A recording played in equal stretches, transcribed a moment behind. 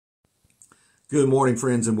Good morning,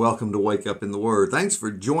 friends, and welcome to Wake Up in the Word. Thanks for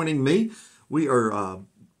joining me. We are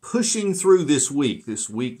pushing through this week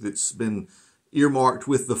that's been earmarked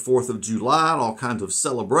with the 4th of July and all kinds of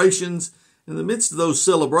celebrations. In the midst of those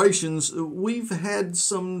celebrations, we've had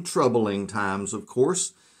some troubling times, of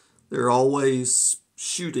course. There are always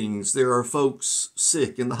shootings. There are folks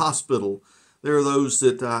sick in the hospital. There are those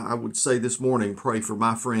that I would say this morning, pray for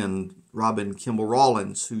my friend Robin Kimball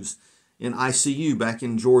Rawlins, who's in ICU back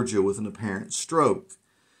in Georgia with an apparent stroke.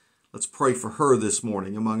 Let's pray for her this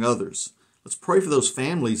morning, among others. Let's pray for those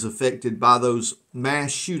families affected by those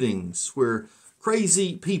mass shootings where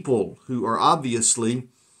crazy people who are obviously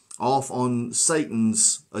off on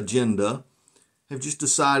Satan's agenda have just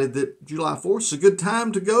decided that July 4th is a good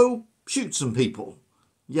time to go shoot some people.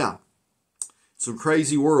 Yeah, it's a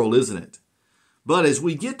crazy world, isn't it? But as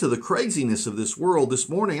we get to the craziness of this world this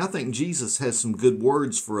morning, I think Jesus has some good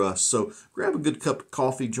words for us. So grab a good cup of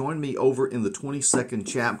coffee. Join me over in the 22nd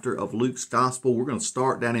chapter of Luke's Gospel. We're going to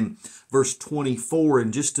start down in verse 24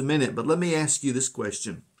 in just a minute. But let me ask you this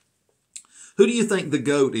question. Who do you think the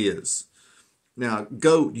goat is? Now,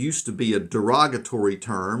 goat used to be a derogatory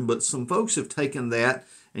term, but some folks have taken that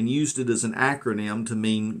and used it as an acronym to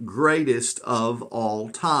mean greatest of all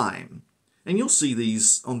time. And you'll see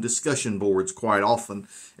these on discussion boards quite often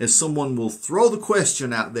as someone will throw the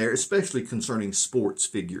question out there, especially concerning sports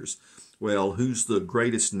figures. Well, who's the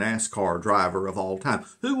greatest NASCAR driver of all time?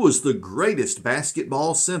 Who was the greatest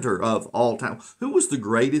basketball center of all time? Who was the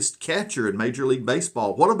greatest catcher in Major League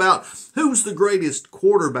Baseball? What about who's the greatest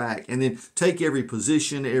quarterback? And then take every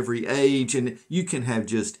position, every age, and you can have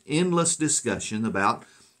just endless discussion about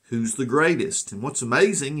who's the greatest. And what's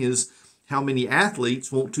amazing is how many athletes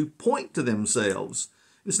want to point to themselves.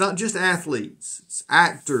 It's not just athletes, it's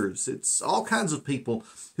actors, it's all kinds of people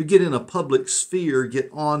who get in a public sphere, get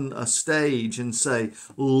on a stage and say,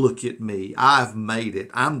 look at me, I've made it.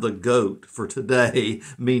 I'm the GOAT for today,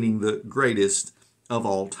 meaning the greatest of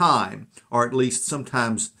all time. Or at least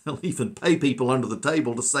sometimes they'll even pay people under the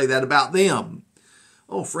table to say that about them.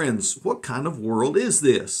 Oh, friends, what kind of world is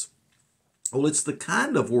this? Well, it's the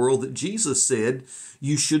kind of world that Jesus said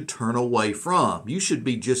you should turn away from. You should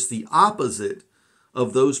be just the opposite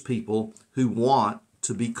of those people who want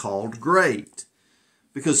to be called great.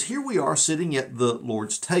 Because here we are sitting at the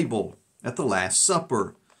Lord's table at the Last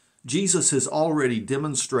Supper. Jesus has already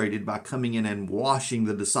demonstrated by coming in and washing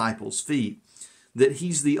the disciples' feet that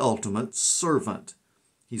he's the ultimate servant.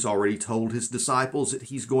 He's already told his disciples that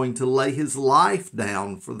he's going to lay his life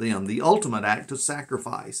down for them, the ultimate act of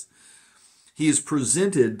sacrifice. He has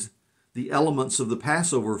presented the elements of the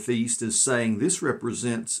Passover feast as saying, this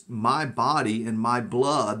represents my body and my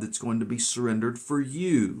blood that's going to be surrendered for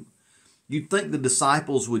you. You'd think the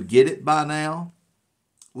disciples would get it by now?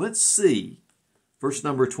 Let's see. Verse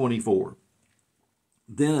number 24.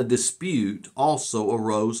 Then a dispute also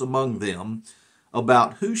arose among them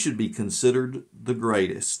about who should be considered the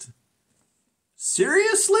greatest.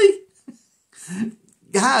 Seriously?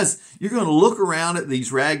 Guys, you're going to look around at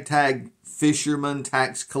these ragtag fishermen,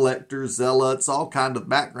 tax collectors, zealots, all kinds of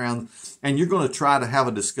backgrounds, and you're going to try to have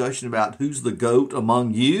a discussion about who's the GOAT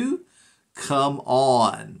among you? Come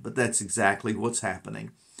on. But that's exactly what's happening.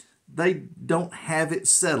 They don't have it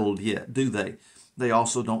settled yet, do they? They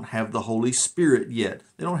also don't have the Holy Spirit yet.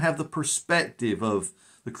 They don't have the perspective of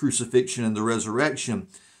the crucifixion and the resurrection.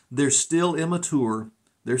 They're still immature.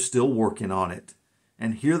 They're still working on it.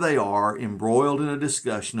 And here they are, embroiled in a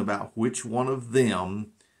discussion about which one of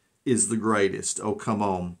them is the greatest. Oh, come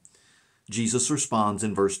on. Jesus responds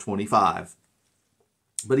in verse 25.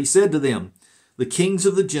 But he said to them, the kings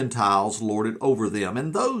of the Gentiles lord it over them,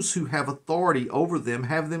 and those who have authority over them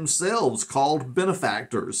have themselves called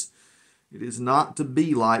benefactors. It is not to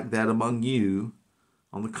be like that among you.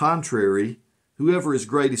 On the contrary, whoever is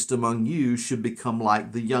greatest among you should become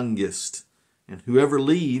like the youngest, and whoever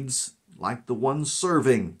leads like the one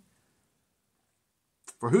serving.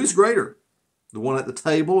 For who's greater? The one at the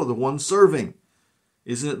table or the one serving?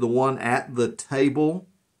 Isn't it the one at the table?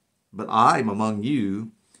 But I am among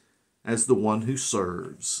you as the one who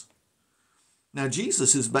serves. Now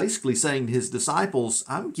Jesus is basically saying to his disciples,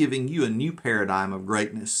 I'm giving you a new paradigm of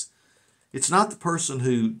greatness. It's not the person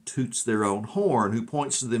who toots their own horn, who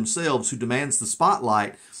points to themselves, who demands the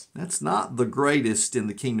spotlight. That's not the greatest in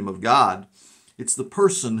the kingdom of God. It's the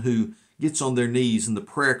person who gets on their knees in the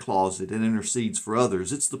prayer closet and intercedes for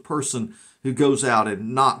others. It's the person who goes out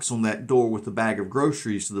and knocks on that door with a bag of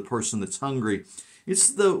groceries to the person that's hungry. It's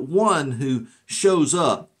the one who shows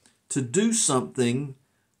up to do something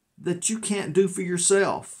that you can't do for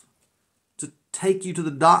yourself, to take you to the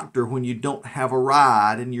doctor when you don't have a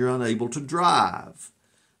ride and you're unable to drive,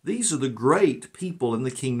 These are the great people in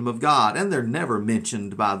the kingdom of God, and they're never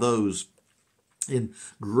mentioned by those in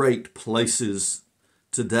great places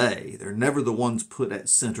today. They're never the ones put at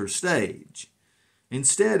center stage.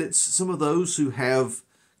 Instead, it's some of those who have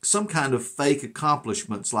some kind of fake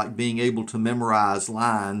accomplishments, like being able to memorize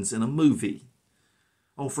lines in a movie.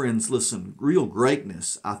 Oh, friends, listen, real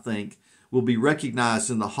greatness, I think, will be recognized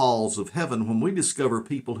in the halls of heaven when we discover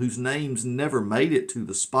people whose names never made it to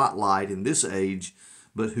the spotlight in this age,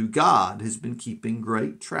 but who God has been keeping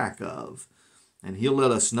great track of. And He'll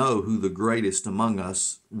let us know who the greatest among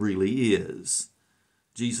us really is.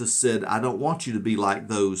 Jesus said, I don't want you to be like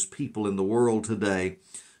those people in the world today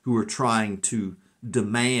who are trying to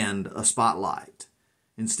demand a spotlight.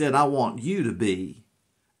 Instead, I want you to be,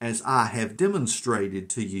 as I have demonstrated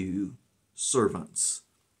to you, servants.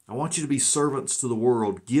 I want you to be servants to the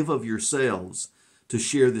world. Give of yourselves to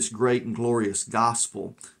share this great and glorious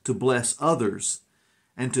gospel, to bless others,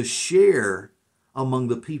 and to share among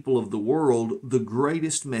the people of the world the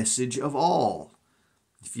greatest message of all.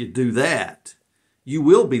 If you do that, you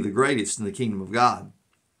will be the greatest in the kingdom of God.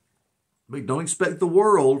 But don't expect the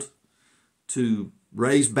world to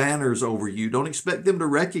raise banners over you. Don't expect them to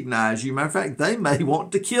recognize you. Matter of fact, they may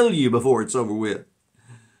want to kill you before it's over with.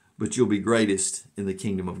 But you'll be greatest in the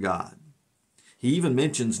kingdom of God. He even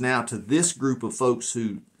mentions now to this group of folks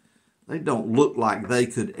who they don't look like they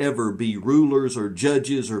could ever be rulers or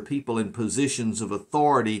judges or people in positions of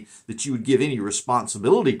authority that you would give any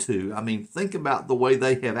responsibility to. I mean, think about the way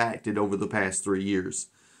they have acted over the past 3 years.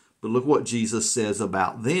 But look what Jesus says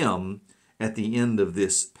about them at the end of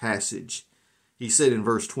this passage. He said in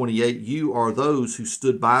verse 28, you are those who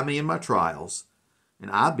stood by me in my trials, and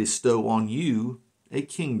I bestow on you a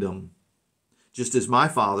kingdom, just as my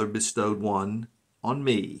Father bestowed one on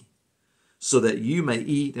me, so that you may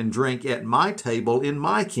eat and drink at my table in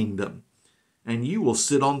my kingdom, and you will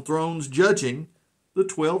sit on thrones judging the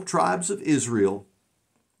 12 tribes of Israel.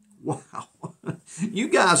 Wow. You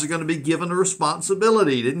guys are going to be given a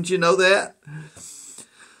responsibility. Didn't you know that?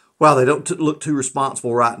 Well, they don't look too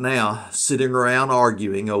responsible right now, sitting around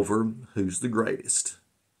arguing over who's the greatest.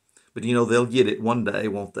 But you know, they'll get it one day,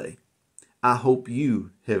 won't they? I hope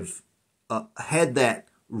you have had that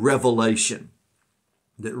revelation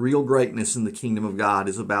that real greatness in the kingdom of God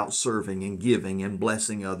is about serving and giving and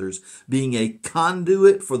blessing others, being a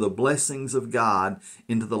conduit for the blessings of God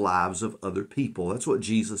into the lives of other people. That's what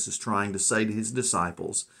Jesus is trying to say to His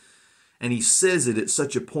disciples. And He says it at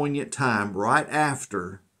such a poignant time right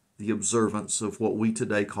after the observance of what we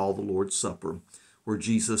today call the Lord's Supper, where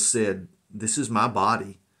Jesus said, this is my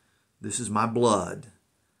body, this is my blood,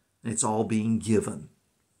 and it's all being given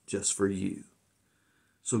just for you.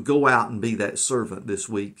 So go out and be that servant this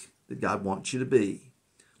week that God wants you to be.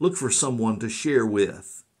 Look for someone to share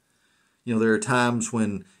with. You know, there are times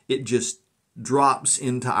when it just drops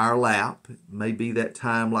into our lap. It may be that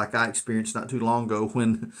time like I experienced not too long ago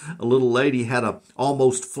when a little lady had a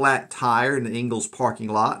almost flat tire in the Ingalls parking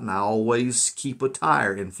lot, and I always keep a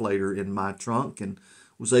tire inflator in my trunk and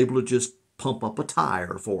was able to just pump up a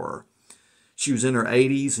tire for her. She was in her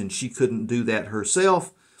 80s and she couldn't do that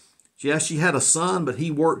herself. Yeah, she had a son, but he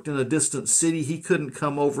worked in a distant city. He couldn't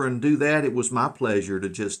come over and do that. It was my pleasure to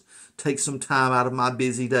just take some time out of my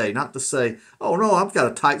busy day. Not to say, oh no, I've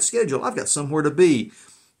got a tight schedule, I've got somewhere to be.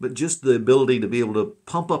 But just the ability to be able to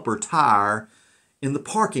pump up her tire in the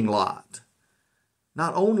parking lot.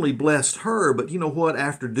 Not only blessed her, but you know what?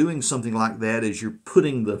 After doing something like that, as you're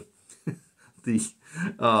putting the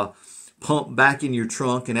pump back in your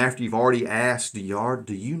trunk, and after you've already asked, do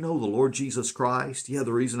you know the Lord Jesus Christ? Yeah,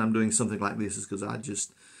 the reason I'm doing something like this is because I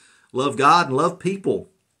just love God and love people.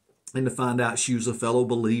 And to find out she was a fellow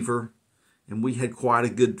believer, and we had quite a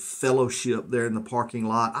good fellowship there in the parking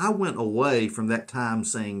lot. I went away from that time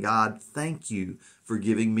saying, God, thank you for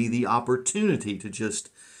giving me the opportunity to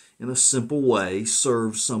just, in a simple way,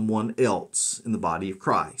 serve someone else in the body of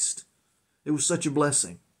Christ. It was such a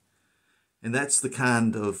blessing. And that's the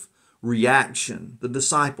kind of reaction the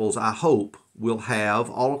disciples, I hope, will have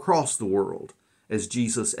all across the world as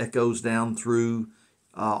Jesus echoes down through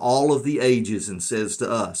all of the ages and says to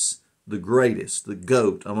us, the greatest, the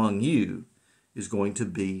GOAT among you is going to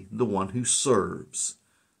be the one who serves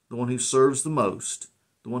the most,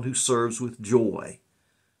 the one who serves with joy,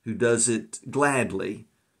 who does it gladly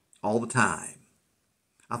all the time.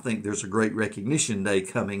 I think there's a great recognition day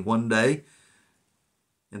coming one day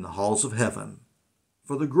in the halls of heaven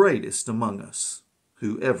for the greatest among us,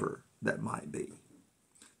 whoever that might be.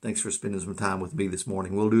 Thanks for spending some time with me this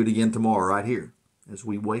morning. We'll do it again tomorrow right here as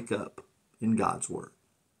we wake up in God's Word.